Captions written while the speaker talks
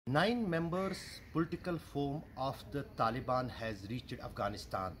9 members political forum of the Taliban has reached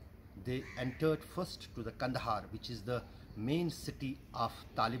Afghanistan. They entered first to the Kandahar, which is the main city of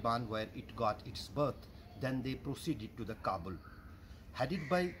Taliban where it got its birth. Then they proceeded to the Kabul. Headed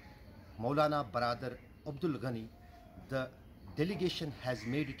by Maulana Baradar Abdul Ghani, the delegation has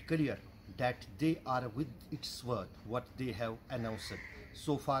made it clear that they are with its word, what they have announced.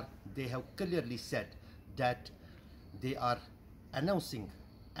 So far, they have clearly said that they are announcing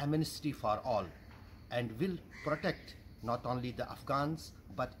amnesty for all and will protect not only the Afghans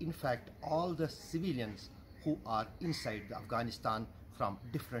but in fact all the civilians who are inside the Afghanistan from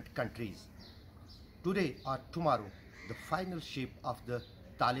different countries. Today or tomorrow, the final shape of the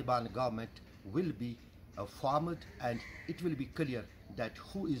Taliban government will be formed and it will be clear that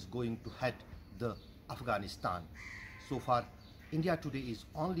who is going to head the Afghanistan. So far, India Today is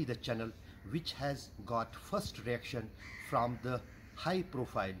only the channel which has got first reaction from the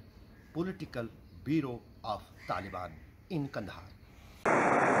high-profile political bureau of Taliban in Kandahar.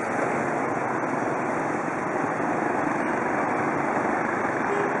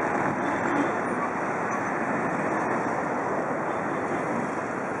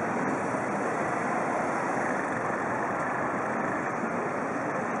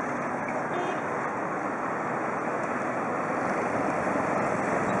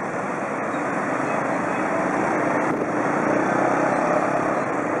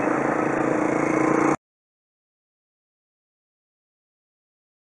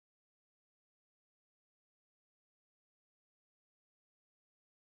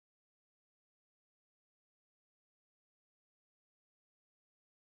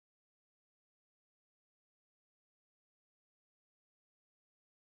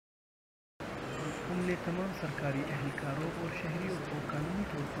 हमने तमाम सरकारी एहलकारों और शहरियों को कानूनी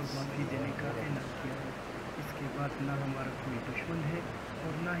तौर पर माफ़ी देने का ऐलान किया है। इसके बाद ना हमारा कोई दुश्मन है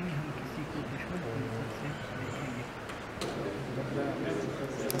और ना ही हम किसी को दुश्मन की नज़र से देखेंगे।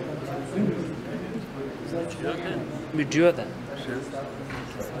 वीडियो था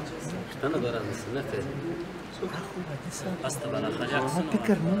أنا برا السنة أستبعد خجاك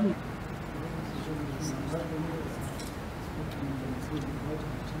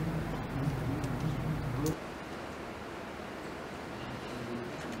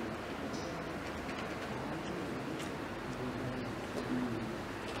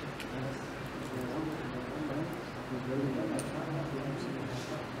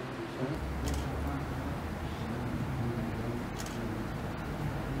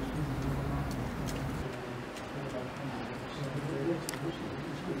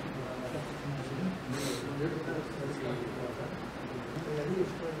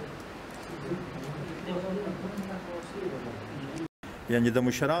یعنی د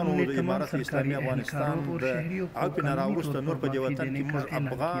مشرانو د امارت اسلامي افغانستان د عقب نه راوروسته نور په دې وطن کې موږ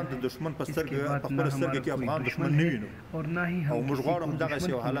افغان د دشمن په سترګه په خپل سترګه کې افغان دشمن نه وینو او موږ غواړو دغه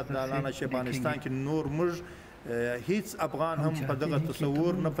یو حالت د اعلان شي افغانستان کې نور موږ هیڅ افغان هم په دغه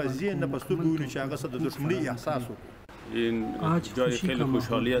تصور نه په ذهن نه په سترګو ویني چې هغه د دشمنی احساس وکړي. این جای خیلی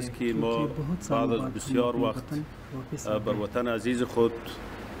خوشحالی است که ما بعد از بسیار وقت بر وطن عزیز خود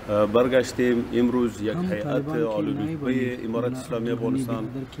برگشتیم. امروز یک هیئت عالی‌رتبه امارت اسلامی افغانستان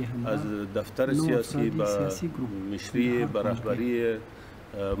از دفتر سیاسی به مشری به رهبری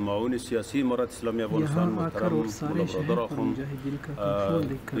معاون سیاسی امارت اسلامی افغانستان محترم مولا برادر آخوند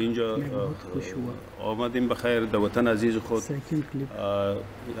اینجا آمدیم به خیر در وطن عزیز خود.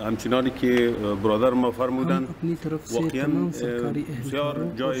 همچنانی که برادر ما فرمودند واقعا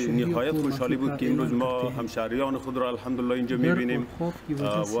بسیار جای نهایت خوشحالی بود که امروز ما همشهریان خود را الحمدلله اینجا میبینیم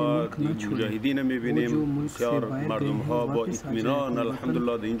و مجاهدین میبینیم. بسیار مردم ها با اطمینان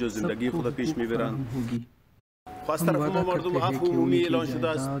الحمدلله در اینجا زندگی خود پیش میبرند. از طرف ما مردم عفو عمومی اعلان شده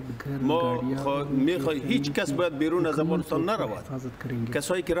است. ما میخواهیم هیچ کس باید بیرون از افغانستان نرود.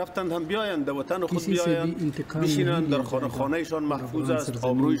 کسایی که رفتند هم بیایند در وطن خود بیایند بشینند در خانهشان محفوظ است،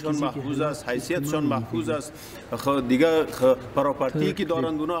 آبرویشان محفوظ است، حیثیتشان محفوظ است، دیگه پراپرتی که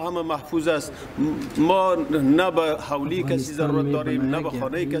دارند اونا همه محفوظ است. ما نه به حولی کسی ضرورت داریم، نه به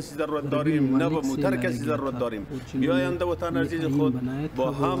خانه کسی ضرورت داریم، نه به موتر کسی ضرورت داریم. بیایند در وطن عزیز خود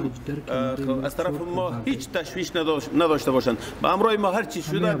با هم از طرف ما هیچ تشویش نداشته باشند. به همراه ما هر چی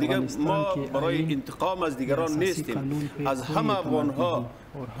شده دیگه ما برای انتقام از دیگران نیستیم. از همه افغان‌ها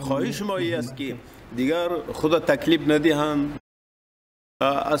خواهش ما است که دیگر خود تکلیف ندهند.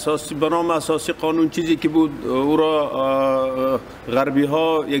 اساسی به نام اساسی قانون چیزی که بود او را غربی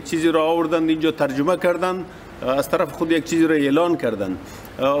ها یک چیزی را آوردند اینجا ترجمه کردند از طرف خود یک چیزی را اعلان کردند.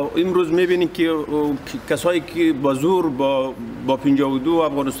 امروز می‌بینید که کسایی که با زور با 52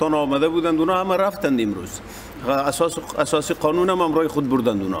 افغانستان آمده بودند اونا همه رفتند. امروز اساس قانون هم امرای خود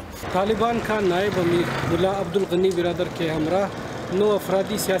بردند. اونا طالبان का नायब अमीर मुल्ला अब्दुल गनी बिरादर के हमरा 9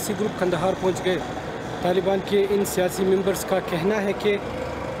 अफरादी सियासी ग्रुप कंदहार पहुंच गए। तालिबान के इन सियासी मेंबर्स का कहना है कि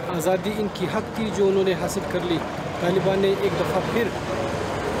आज़ादी इनकी हक थी जो उन्होंने हासिल कर ली। तालिबान ने एक दफ़ा फिर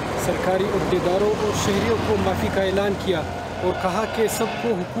सरकारी अहदेदारों और शहरियों को माफ़ी का ऐलान किया और कहा कि सबको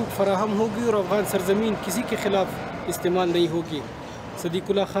हुकूक फराहम होगी और अफ़गान सरजमीन किसी के ख़िलाफ़ इस्तेमाल नहीं होगी।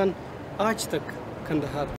 सदीकुल्लाह खान, आज तक, कंदहार।